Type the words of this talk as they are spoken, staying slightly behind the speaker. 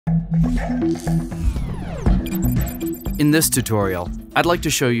In this tutorial, I'd like to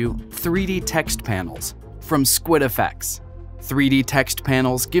show you 3D text panels from SquidFX. 3D text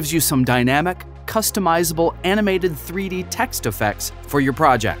panels gives you some dynamic, customizable animated 3D text effects for your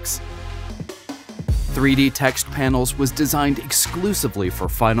projects. 3D text panels was designed exclusively for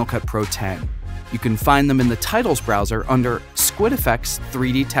Final Cut Pro X. You can find them in the Titles browser under SquidFX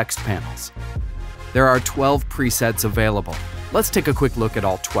 3D text panels. There are 12 presets available. Let's take a quick look at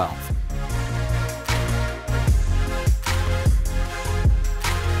all 12.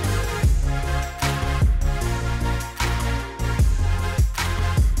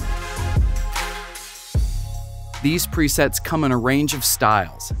 These presets come in a range of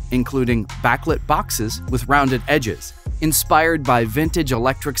styles, including backlit boxes with rounded edges, inspired by vintage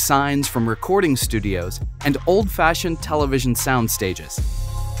electric signs from recording studios and old-fashioned television sound stages.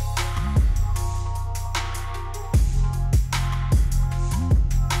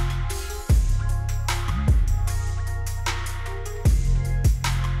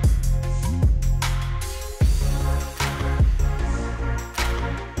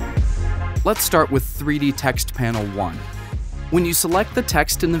 Let's start with 3D Text Panel 1. When you select the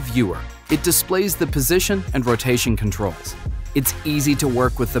text in the viewer, it displays the position and rotation controls. It's easy to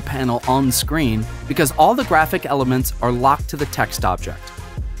work with the panel on screen because all the graphic elements are locked to the text object.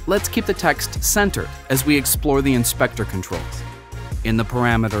 Let's keep the text centered as we explore the inspector controls. In the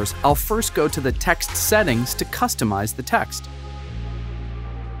parameters, I'll first go to the text settings to customize the text.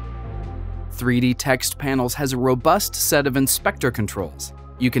 3D Text Panels has a robust set of inspector controls.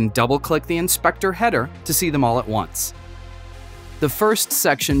 You can double-click the inspector header to see them all at once. The first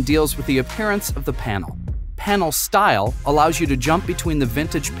section deals with the appearance of the panel. Panel Style allows you to jump between the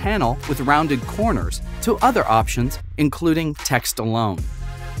vintage panel with rounded corners to other options, including text alone.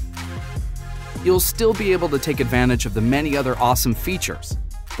 You'll still be able to take advantage of the many other awesome features.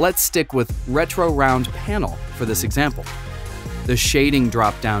 Let's stick with Retro Round Panel for this example. The Shading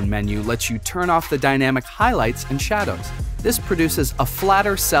drop-down menu lets you turn off the dynamic highlights and shadows. This produces a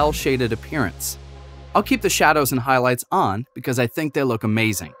flatter cell-shaded appearance. I'll keep the shadows and highlights on because I think they look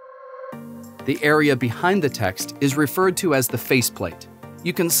amazing. The area behind the text is referred to as the faceplate.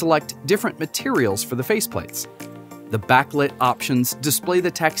 You can select different materials for the faceplates. The backlit options display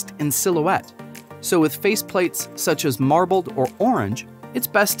the text in silhouette. So with faceplates such as marbled or orange, it's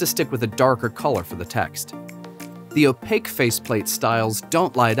best to stick with a darker color for the text. The opaque faceplate styles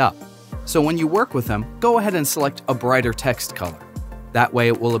don't light up, so when you work with them, go ahead and select a brighter text color. That way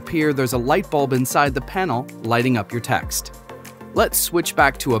it will appear there's a light bulb inside the panel lighting up your text. Let's switch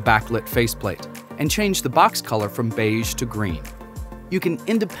back to a backlit faceplate and change the box color from beige to green. You can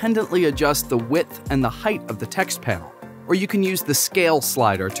independently adjust the width and the height of the text panel, or you can use the scale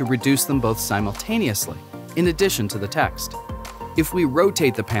slider to reduce them both simultaneously, in addition to the text. If we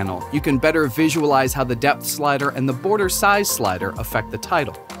rotate the panel, you can better visualize how the depth slider and the border size slider affect the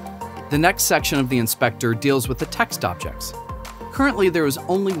title. The next section of the inspector deals with the text objects. Currently, there is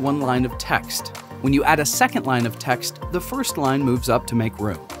only one line of text. When you add a second line of text, the first line moves up to make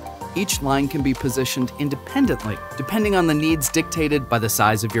room. Each line can be positioned independently, depending on the needs dictated by the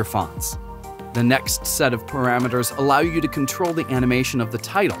size of your fonts. The next set of parameters allow you to control the animation of the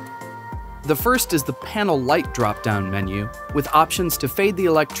title. The first is the Panel Light drop-down menu, with options to fade the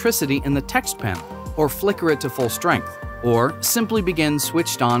electricity in the text panel, or flicker it to full strength, or simply begin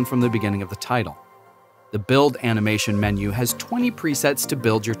switched on from the beginning of the title. The Build Animation menu has 20 presets to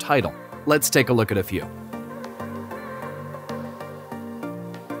build your title. Let's take a look at a few.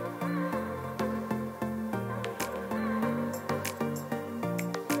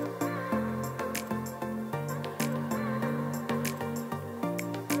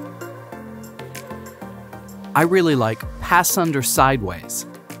 I really like Pass Under Sideways.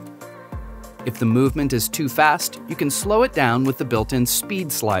 If the movement is too fast, you can slow it down with the built-in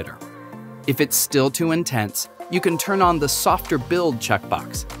speed slider. If it's still too intense, you can turn on the Softer Build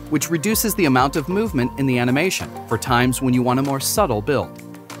checkbox, which reduces the amount of movement in the animation for times when you want a more subtle build.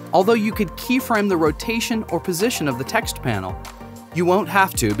 Although you could keyframe the rotation or position of the text panel, you won't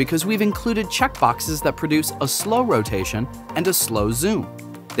have to because we've included checkboxes that produce a slow rotation and a slow zoom.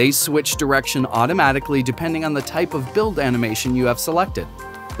 They switch direction automatically depending on the type of build animation you have selected.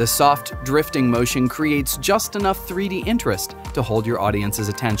 The soft drifting motion creates just enough 3D interest to hold your audience's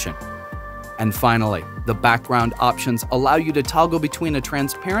attention. And finally, the background options allow you to toggle between a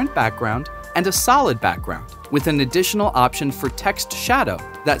transparent background and a solid background, with an additional option for text shadow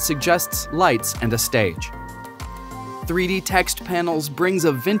that suggests lights and a stage. 3D text panels brings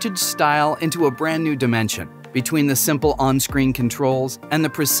a vintage style into a brand new dimension. Between the simple on-screen controls and the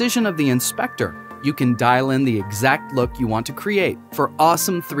precision of the inspector, You can dial in the exact look you want to create for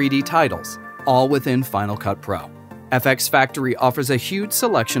awesome 3D titles, all within Final Cut Pro. FxFactory offers a huge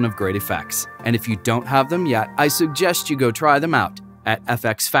selection of great effects, and if you don't have them yet, I suggest you go try them out at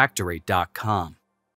FxFactory.com.